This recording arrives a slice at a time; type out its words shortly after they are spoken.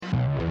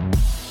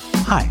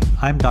Hi,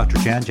 I'm Dr.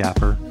 Jan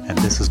Jaffer, and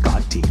this is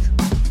Got Teeth.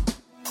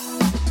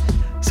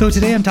 So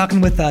today I'm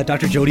talking with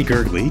Dr. Jody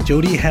Gergely.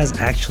 Jody has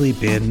actually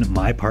been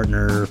my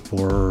partner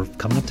for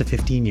coming up to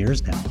 15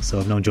 years now. So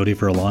I've known Jody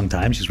for a long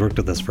time. She's worked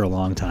with us for a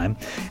long time.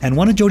 And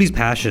one of Jody's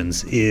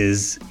passions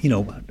is,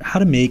 how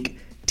to make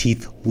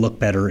teeth look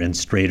better and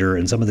straighter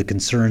and some of the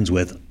concerns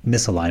with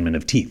misalignment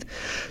of teeth.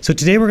 So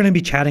today we're going to be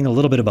chatting a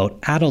little bit about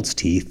adults'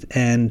 teeth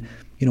and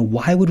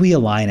why would we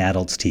align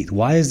adults' teeth?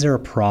 Why is there a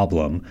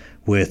problem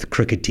with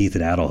crooked teeth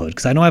in adulthood?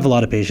 Because I know I have a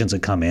lot of patients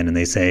that come in and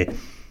they say,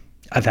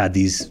 I've had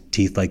these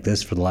teeth like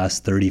this for the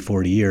last 30,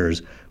 40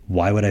 years.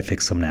 Why would I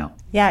fix them now?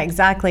 Yeah,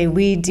 exactly.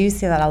 We do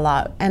see that a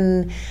lot.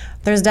 And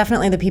there's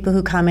definitely the people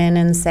who come in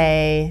and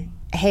say,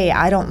 hey,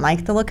 I don't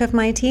like the look of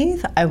my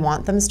teeth. I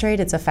want them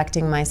straight. It's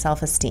affecting my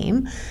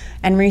self-esteem.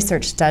 And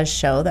research does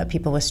show that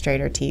people with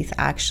straighter teeth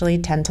actually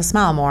tend to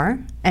smile more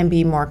and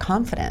be more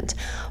confident.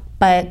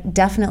 But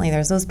definitely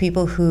there's those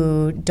people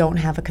who don't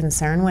have a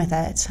concern with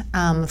it.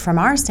 From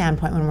our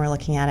standpoint, when we're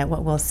looking at it,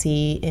 what we'll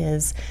see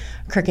is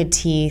crooked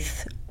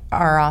teeth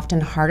are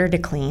often harder to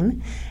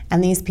clean,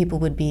 and these people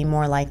would be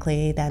more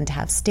likely then to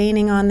have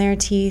staining on their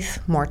teeth,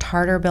 more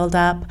tartar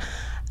buildup.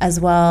 As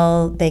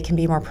well, they can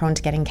be more prone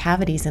to getting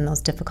cavities in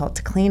those difficult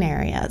to clean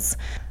areas.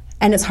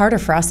 And it's harder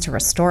for us to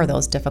restore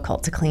those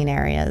difficult to clean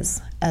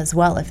areas as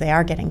well if they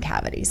are getting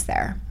cavities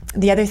there.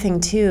 The other thing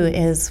too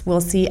is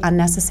we'll see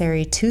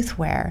unnecessary tooth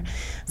wear.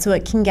 So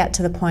it can get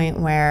to the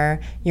point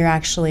where you're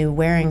actually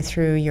wearing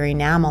through your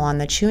enamel on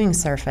the chewing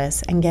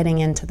surface and getting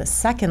into the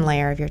second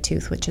layer of your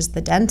tooth, which is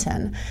the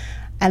dentin.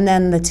 And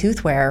then the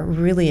tooth wear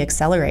really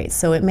accelerates.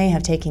 So it may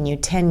have taken you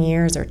 10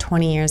 years or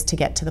 20 years to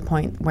get to the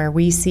point where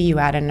we see you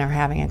at and are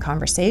having a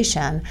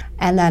conversation.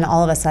 And then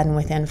all of a sudden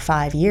within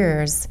 5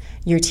 years,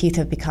 your teeth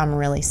have become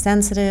really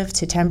sensitive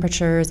to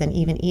temperatures and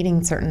even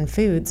eating certain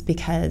foods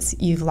because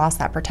you've lost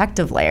that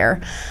protective layer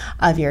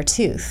of your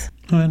tooth.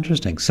 Oh,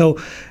 interesting. So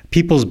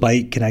people's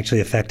bite can actually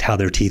affect how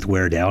their teeth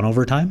wear down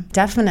over time?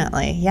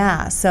 Definitely,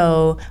 yeah.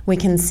 So we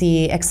can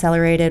see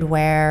accelerated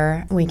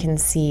wear, we can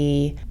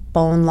see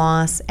bone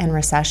loss and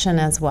recession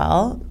as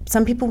well.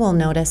 Some people will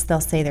notice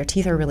they'll say their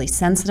teeth are really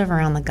sensitive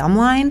around the gum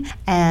line,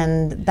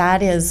 and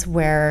that is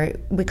where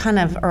we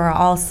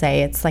I'll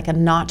say it's like a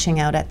notching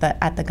out at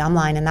the gum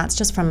line, and that's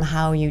just from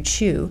how you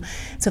chew.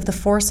 So if the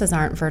forces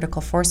aren't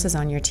vertical forces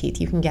on your teeth,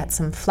 you can get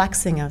some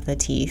flexing of the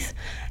teeth,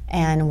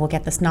 and we'll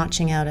get this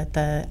notching out at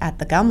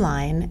the gum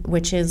line,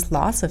 which is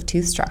loss of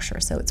tooth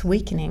structure. So it's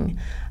weakening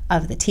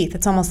of the teeth.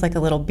 It's almost like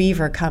a little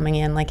beaver coming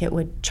in, like it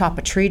would chop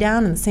a tree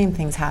down, and the same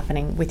thing's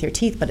happening with your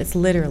teeth, but it's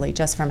literally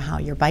just from how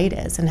your bite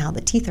is and how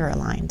the teeth are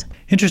aligned.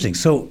 Interesting.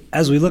 So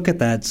as we look at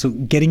that, so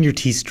getting your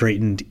teeth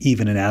straightened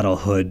even in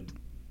adulthood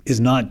is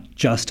not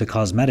just a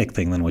cosmetic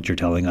thing than what you're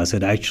telling us.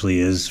 It actually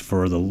is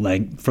for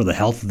the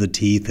health of the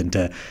teeth and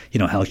to,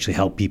 actually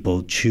help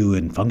people chew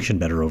and function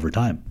better over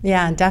time.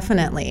 Yeah,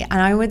 definitely.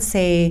 And I would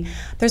say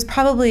there's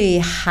probably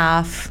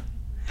half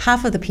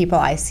of the people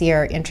I see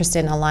are interested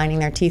in aligning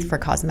their teeth for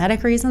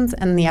cosmetic reasons,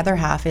 and the other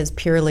half is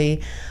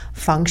purely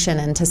function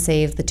and to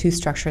save the tooth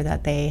structure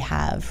that they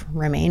have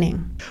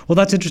remaining. Well,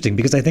 that's interesting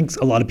because I think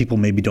a lot of people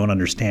maybe don't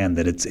understand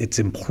that it's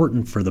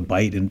important for the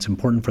bite and it's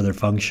important for their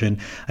function.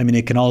 I mean,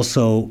 it can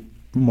also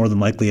more than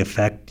likely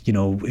affect,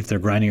 if they're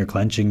grinding or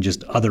clenching,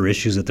 just other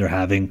issues that they're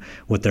having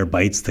with their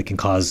bites that can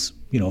cause,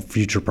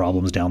 future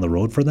problems down the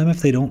road for them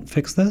if they don't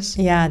fix this.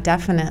 Yeah,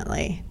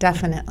 definitely.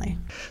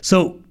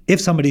 So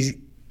if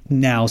somebody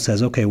now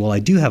says, okay, well, I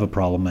do have a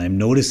problem. I'm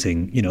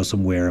noticing,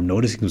 some wear. I'm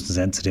noticing some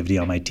sensitivity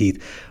on my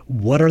teeth.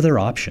 What are their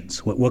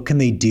options? What can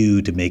they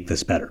do to make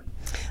this better?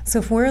 So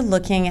if we're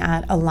looking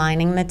at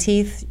aligning the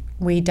teeth,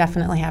 we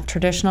definitely have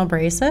traditional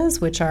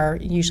braces, which are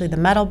usually the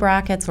metal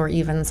brackets, or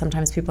even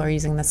sometimes people are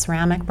using the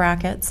ceramic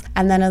brackets.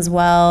 And then as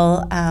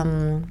well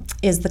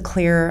is the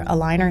clear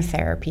aligner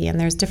therapy. And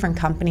there's different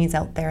companies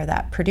out there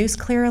that produce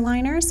clear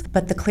aligners,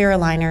 but the clear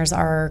aligners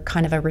are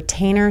kind of a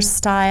retainer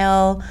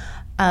style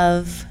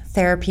of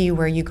therapy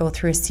where you go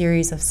through a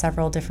series of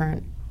several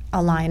different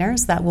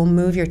aligners that will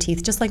move your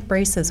teeth just like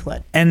braces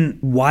would. And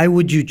why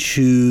would you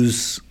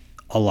choose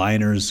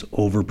aligners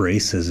over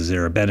braces? Is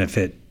there a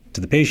benefit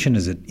to the patient?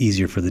 Is it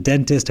easier for the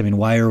dentist? I mean,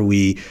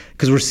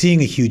 because we're seeing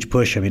a huge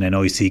push. I mean, I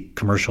know you see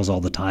commercials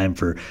all the time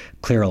for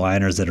clear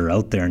aligners that are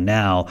out there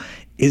now.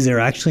 Is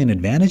there actually an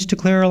advantage to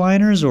clear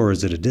aligners, or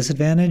is it a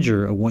disadvantage,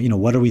 or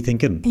what are we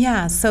thinking?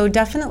 Yeah, so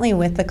definitely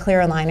with the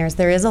clear aligners,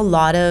 there is a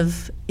lot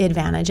of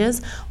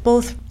advantages.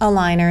 Both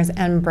aligners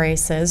and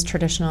braces,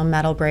 traditional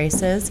metal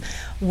braces,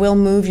 will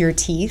move your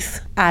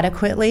teeth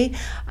adequately,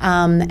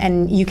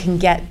 and you can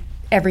get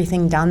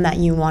everything done that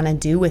you want to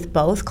do with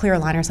both. Clear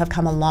aligners have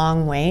come a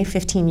long way.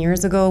 15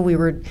 years ago, we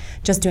were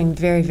just doing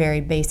very,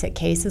 very basic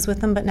cases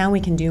with them, but now we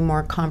can do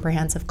more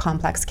comprehensive,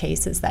 complex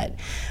cases that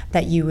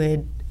you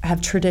would have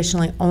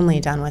traditionally only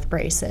done with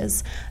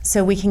braces.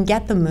 So we can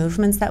get the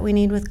movements that we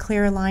need with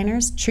clear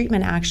aligners.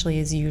 Treatment actually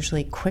is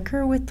usually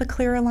quicker with the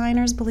clear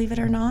aligners, believe it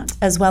or not,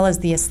 as well as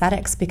the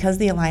aesthetics. Because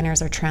the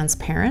aligners are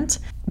transparent,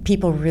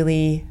 people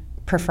really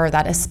prefer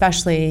that,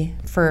 especially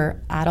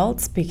for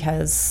adults,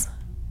 because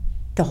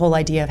the whole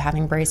idea of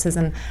having braces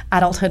in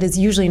adulthood is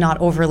usually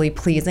not overly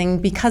pleasing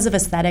because of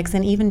aesthetics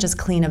and even just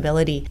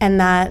cleanability. And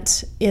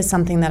that is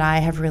something that I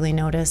have really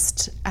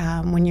noticed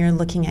when you're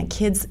looking at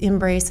kids in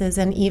braces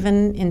and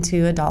even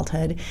into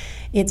adulthood.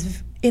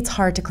 It's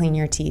hard to clean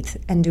your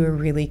teeth and do a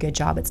really good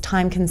job. It's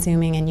time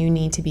consuming and you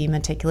need to be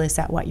meticulous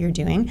at what you're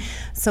doing.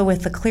 So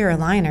with the clear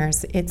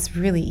aligners, it's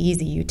really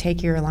easy. You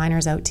take your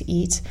aligners out to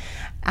eat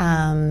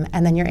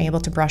and then you're able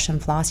to brush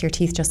and floss your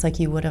teeth just like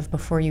you would have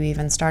before you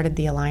even started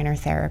the aligner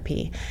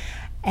therapy.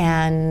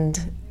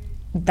 And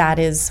that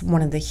is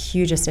one of the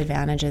hugest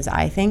advantages,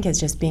 I think, is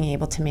just being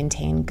able to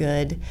maintain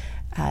good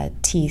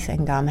teeth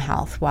and gum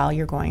health while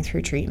you're going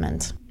through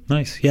treatment.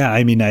 Nice. Yeah,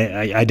 I mean,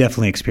 I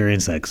definitely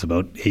experienced that because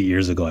about 8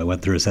 years ago, I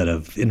went through a set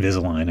of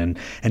Invisalign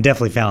and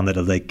definitely found that I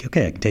was like,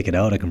 okay, I can take it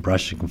out, I can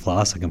brush, I can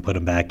floss, I can put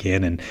them back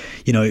in. And,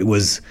 it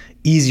was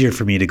easier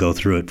for me to go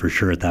through it for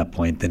sure at that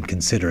point than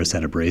consider a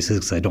set of braces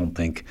because I don't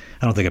think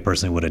I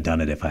personally would have done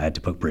it if I had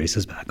to put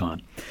braces back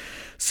on.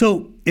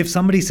 So if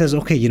somebody says,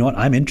 okay, you know what,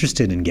 I'm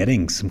interested in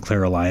getting some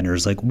clear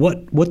aligners, like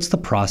what's the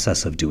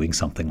process of doing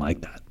something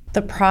like that?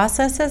 The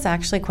process is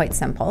actually quite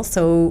simple.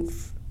 So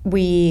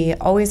we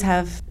always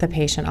have the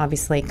patient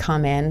obviously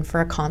come in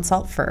for a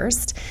consult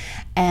first,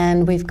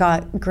 and we've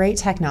got great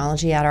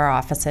technology at our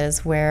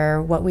offices where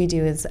what we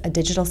do is a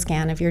digital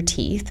scan of your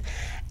teeth,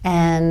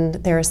 and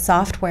there's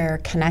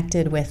software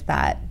connected with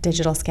that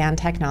digital scan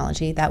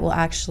technology that will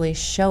actually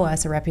show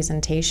us a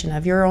representation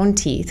of your own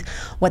teeth,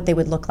 what they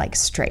would look like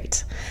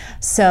straight.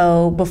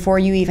 So before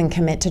you even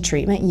commit to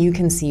treatment, you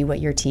can see what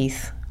your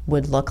teeth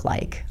would look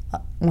like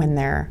when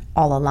they're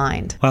all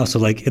aligned. Wow, so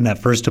like in that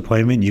first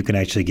appointment, you can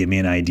actually give me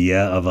an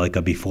idea of like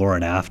a before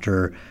and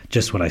after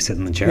just when I sit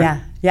in the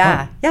chair?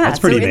 Yeah. That's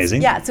pretty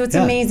amazing. It's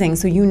amazing.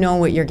 So you know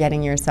what you're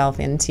getting yourself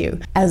into.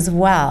 As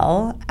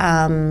well,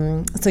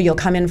 so you'll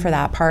come in for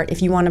that part.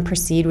 If you want to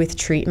proceed with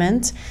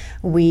treatment,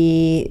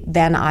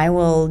 I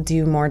will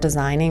do more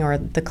designing, or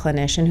the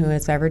clinician who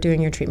is ever doing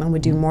your treatment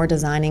would do more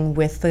designing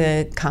with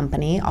the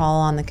company,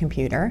 all on the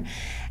computer.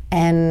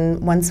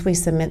 And once we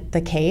submit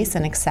the case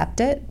and accept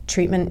it,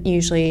 treatment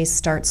usually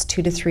starts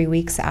 2 to 3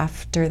 weeks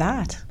after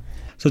that.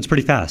 So it's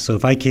pretty fast. So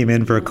if I came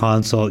in for a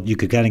consult, you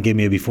could kind of give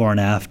me a before and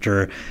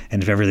after,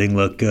 and if everything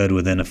looked good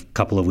within a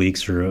couple of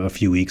weeks or a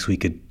few weeks, we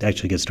could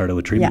actually get started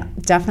with treatment.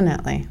 Yeah,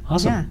 definitely.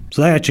 Awesome. Yeah.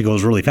 So that actually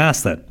goes really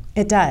fast then.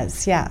 It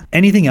does, yeah.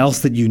 Anything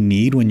else that you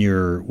need when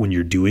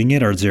you're doing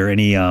it, or is there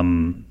any are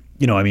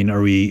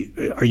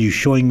you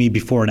showing me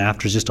before and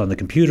afters just on the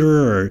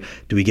computer, or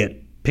do we get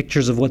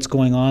pictures of what's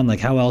going on? Like,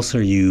 how else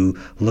are you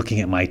looking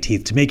at my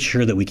teeth to make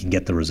sure that we can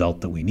get the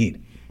result that we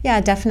need? Yeah,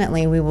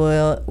 definitely.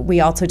 We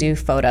also do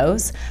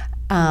photos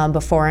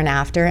before and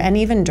after, and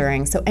even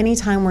during. So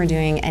anytime we're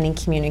doing any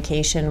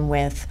communication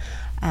with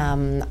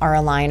our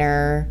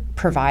aligner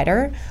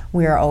provider,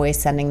 we are always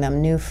sending them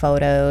new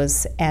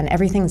photos, and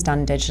everything's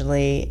done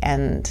digitally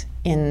and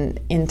in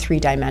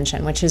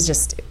 3D, which is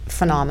just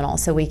phenomenal.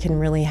 So we can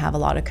really have a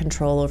lot of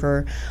control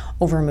over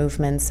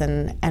movements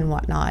and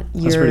whatnot.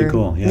 That's pretty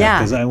cool. Yeah.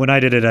 Because when I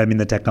did it, I mean,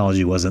 the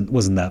technology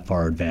wasn't that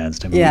far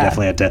advanced. I mean, we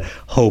definitely had to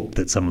hope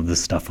that some of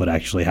this stuff would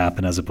actually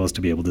happen as opposed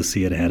to be able to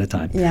see it ahead of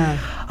time. Yeah.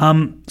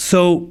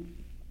 So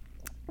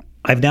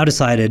I've now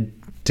decided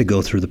to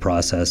go through the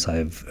process.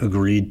 I've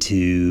agreed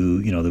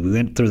to, that we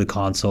went through the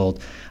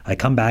consult. I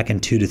come back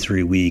in 2 to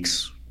 3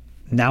 weeks.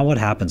 Now what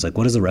happens? Like,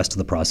 what does the rest of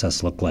the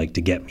process look like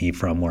to get me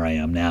from where I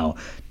am now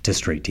to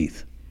straight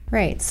teeth?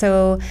 Right.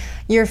 So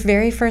your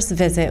very first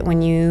visit,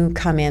 when you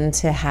come in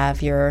to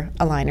have your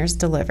aligners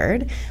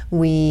delivered,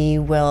 we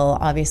will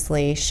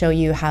obviously show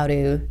you how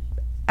to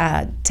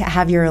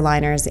have your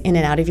aligners in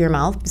and out of your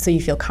mouth so you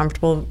feel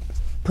comfortable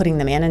putting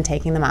them in and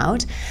taking them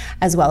out,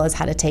 as well as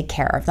how to take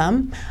care of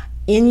them.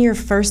 In your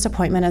first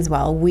appointment as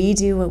well, we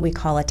do what we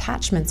call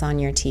attachments on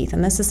your teeth,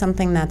 and this is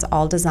something that's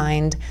all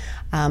designed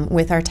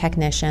with our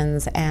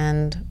technicians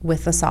and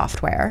with the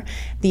software.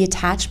 The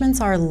attachments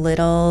are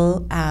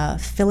little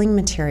filling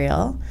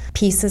material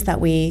pieces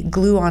that we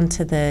glue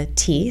onto the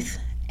teeth,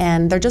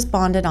 and they're just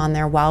bonded on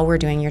there while we're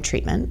doing your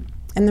treatment.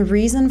 And the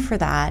reason for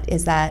that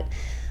is that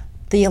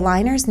the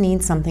aligners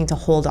need something to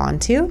hold on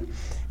to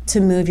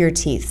move your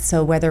teeth.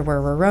 So whether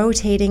we're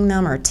rotating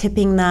them or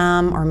tipping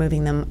them or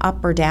moving them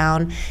up or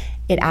down,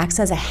 it acts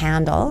as a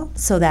handle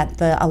so that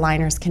the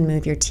aligners can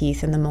move your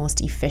teeth in the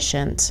most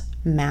efficient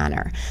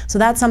manner. So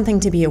that's something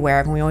to be aware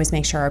of, and we always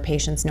make sure our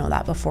patients know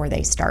that before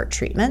they start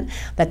treatment,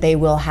 that they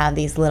will have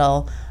these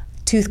little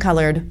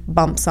tooth-colored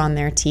bumps on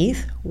their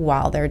teeth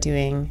while they're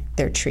doing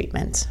their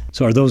treatment.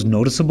 So are those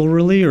noticeable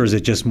really, or is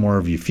it just more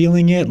of you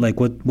feeling it? Like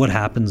what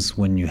happens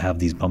when you have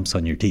these bumps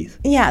on your teeth?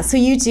 Yeah, so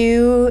you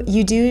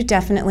do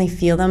definitely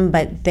feel them,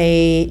 but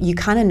you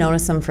kind of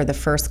notice them for the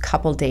first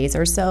couple days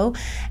or so.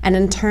 And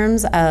in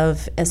terms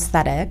of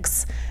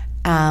aesthetics,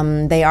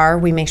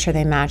 we make sure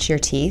they match your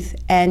teeth,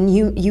 and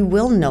you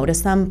will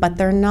notice them, but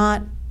they're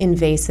not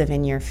invasive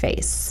in your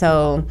face.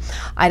 So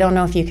I don't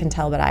know if you can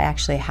tell, but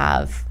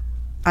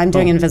I'm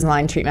doing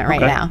Invisalign treatment right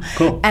now.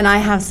 Cool. And I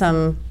have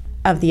some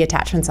of the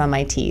attachments on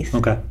my teeth.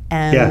 Okay.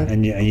 And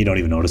and you don't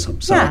even notice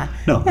them. So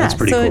that's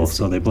pretty cool.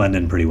 So they blend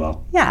in pretty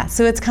well. Yeah.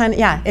 So it's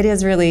it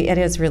is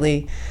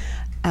really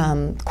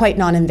quite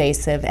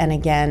non-invasive, and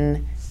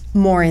again,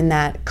 more in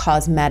that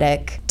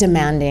cosmetic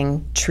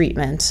demanding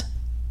treatment,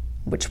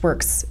 which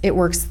works. It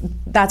works.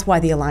 That's why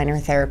the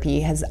aligner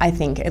therapy has, I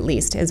think, at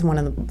least, is one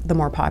of the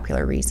more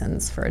popular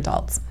reasons for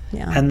adults.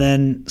 Yeah. And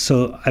then,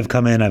 so I've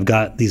come in, I've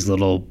got these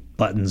little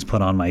buttons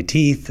put on my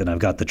teeth, and I've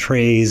got the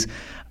trays.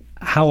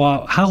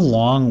 How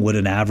long would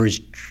an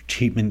average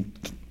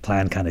treatment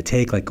plan kind of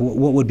take? Like,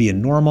 what would be a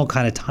normal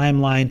kind of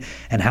timeline,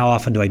 and how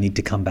often do I need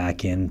to come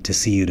back in to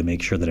see you to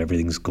make sure that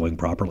everything's going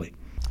properly?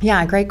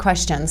 Yeah, great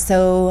question.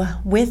 So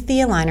with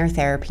the aligner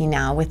therapy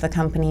now, with the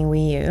company we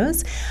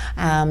use,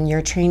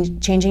 you're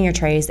changing your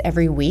trays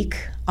every week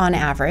on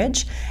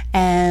average,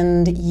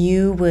 and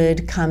you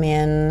would come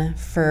in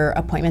for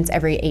appointments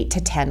every 8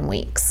 to 10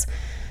 weeks.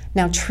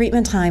 Now,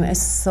 treatment time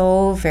is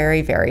so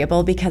very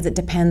variable because it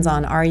depends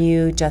on, are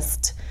you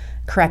just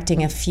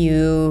correcting a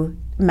few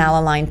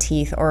malaligned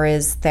teeth, or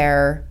is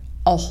there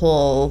a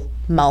whole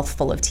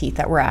mouthful of teeth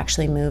that we're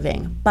actually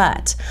moving?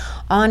 But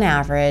on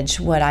average,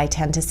 what I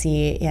tend to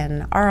see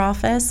in our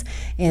office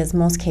is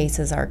most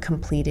cases are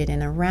completed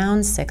in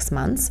around 6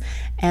 months,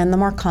 and the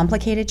more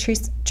complicated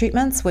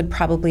treatments would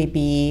probably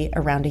be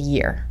around a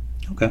year.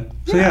 Okay.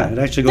 So it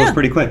actually goes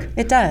pretty quick.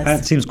 It does.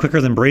 That seems quicker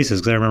than braces,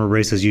 because I remember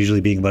braces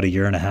usually being about 1.5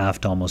 years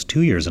to almost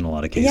 2 years in a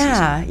lot of cases.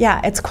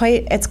 Yeah. It's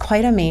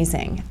quite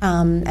amazing.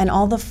 And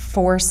all the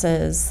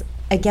forces,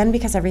 again,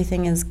 because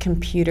everything is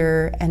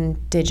computer and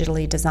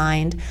digitally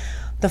designed,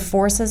 the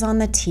forces on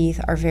the teeth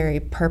are very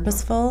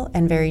purposeful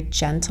and very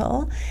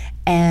gentle,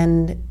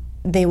 and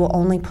they will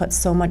only put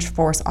so much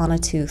force on a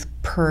tooth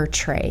per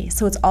tray.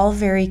 So it's all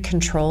very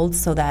controlled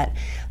so that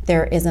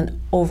there isn't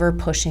over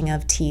pushing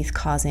of teeth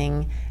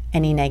causing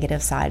any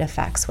negative side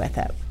effects with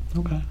it.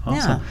 Okay,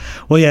 awesome. Yeah.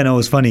 Well, it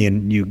was funny,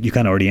 and you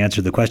kind of already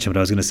answered the question, but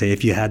I was going to say,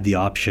 if you had the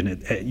option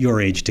at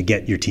your age to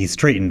get your teeth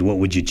straightened, what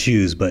would you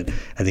choose? But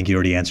I think you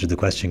already answered the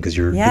question, because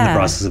you're in the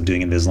process of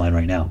doing Invisalign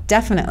right now.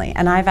 Definitely.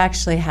 And I've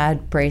actually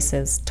had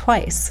braces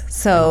twice.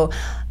 So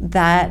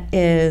that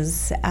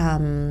is,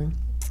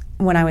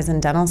 when I was in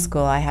dental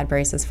school, I had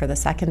braces for the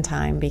second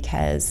time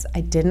because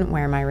I didn't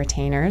wear my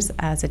retainers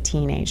as a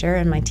teenager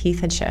and my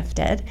teeth had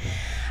shifted.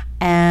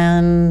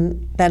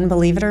 And then,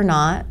 believe it or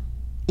not,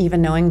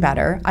 even knowing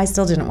better, I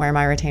still didn't wear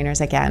my retainers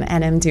again,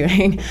 and am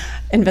doing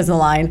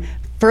Invisalign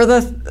for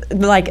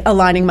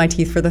aligning my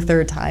teeth for the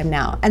third time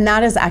now. And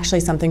that is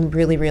actually something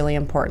really, really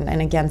important. And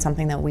again,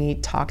 something that we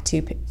talk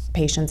to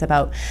patients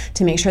about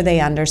to make sure they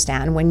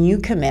understand. When you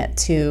commit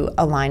to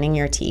aligning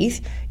your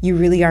teeth, you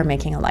really are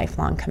making a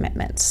lifelong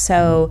commitment.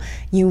 So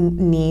you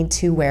need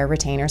to wear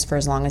retainers for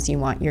as long as you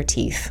want your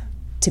teeth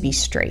to be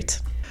straight.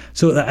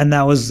 So, and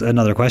that was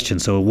another question.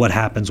 So what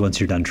happens once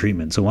you're done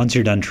treatment? So once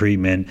you're done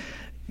treatment,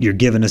 you're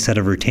given a set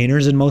of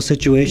retainers in most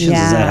situations.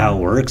 Yeah. Is that how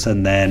it works?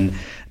 And then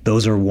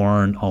those are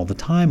worn all the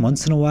time,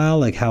 once in a while?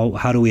 Like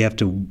how do we have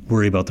to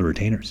worry about the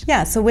retainers?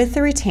 Yeah, so with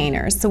the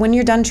retainers, so when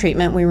you're done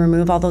treatment, we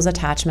remove all those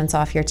attachments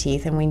off your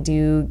teeth, and we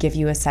do give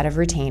you a set of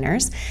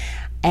retainers,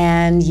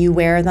 and you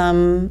wear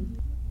them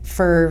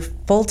for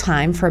full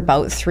time for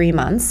about 3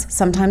 months,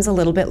 sometimes a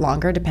little bit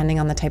longer depending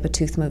on the type of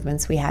tooth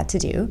movements we had to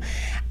do.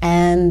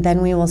 And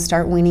then we will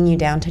start weaning you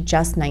down to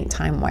just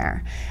nighttime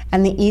wear.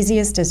 And the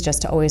easiest is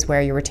just to always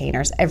wear your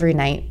retainers every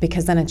night,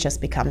 because then it just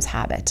becomes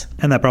habit.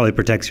 And that probably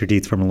protects your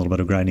teeth from a little bit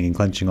of grinding and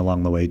clenching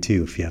along the way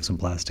too, if you have some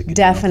plastic.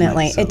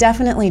 Definitely. It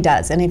definitely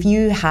does. And if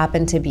you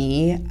happen to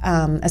be,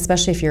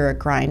 especially if you're a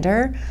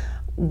grinder,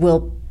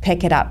 we'll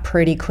pick it up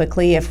pretty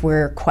quickly if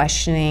we're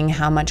questioning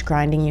how much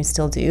grinding you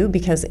still do,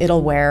 because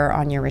it'll wear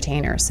on your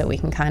retainer. So we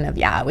can kind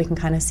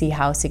of see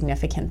how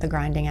significant the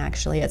grinding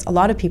actually is. A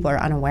lot of people are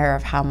unaware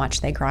of how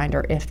much they grind,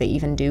 or if they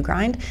even do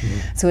grind.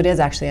 Mm-hmm. So it is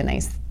actually a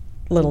nice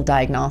little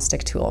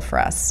diagnostic tool for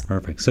us.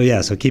 Perfect.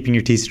 So keeping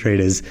your teeth straight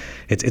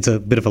it's a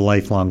bit of a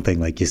lifelong thing,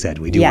 like you said.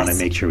 We do want to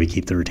make sure we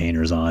keep the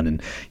retainers on,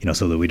 and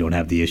so that we don't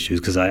have the issues,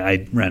 because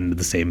I ran into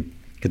the same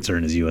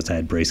concern as you. I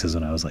had braces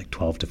when I was like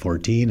 12 to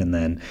 14, and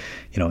then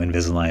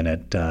Invisalign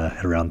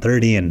at around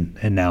 30,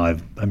 and now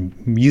I'm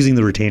using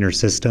the retainer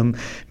system,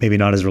 maybe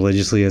not as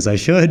religiously as I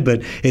should,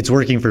 but it's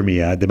working for me.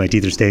 My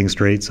teeth are staying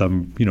straight, so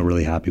I'm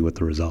really happy with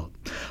the result.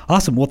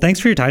 Awesome. Well, thanks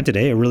for your time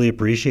today. I really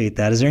appreciate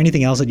that. Is there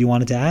anything else that you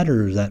wanted to add,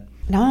 or is that?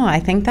 No, I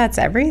think that's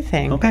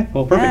everything. Okay.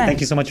 Well, perfect. Yeah. Thank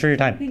you so much for your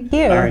time. Thank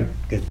you. All right.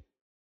 Good.